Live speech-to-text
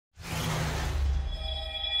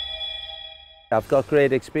I've got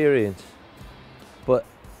great experience, but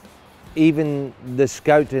even the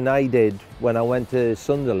scouting I did when I went to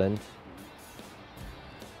Sunderland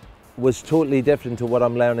was totally different to what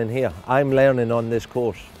I'm learning here. I'm learning on this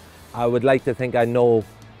course. I would like to think I know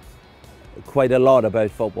quite a lot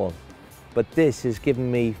about football, but this is giving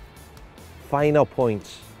me finer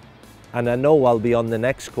points, and I know I'll be on the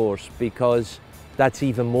next course because that's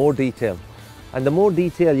even more detail. And the more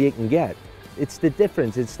detail you can get, it's the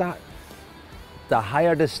difference. It's that the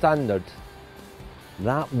higher the standard,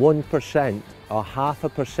 that 1% or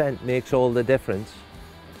 0.5% makes all the difference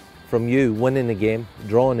from you winning a game,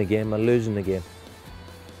 drawing a game and losing a game,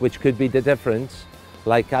 which could be the difference.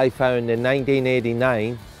 Like I found in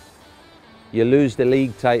 1989, you lose the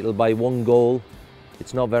league title by 1 goal,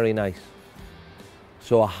 it's not very nice.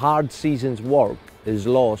 So a hard season's work is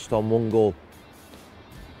lost on 1 goal.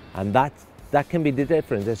 And that can be the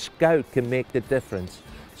difference. A scout can make the difference.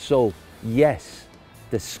 So yes,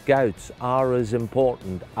 the scouts are as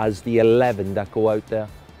important as the 11 that go out there.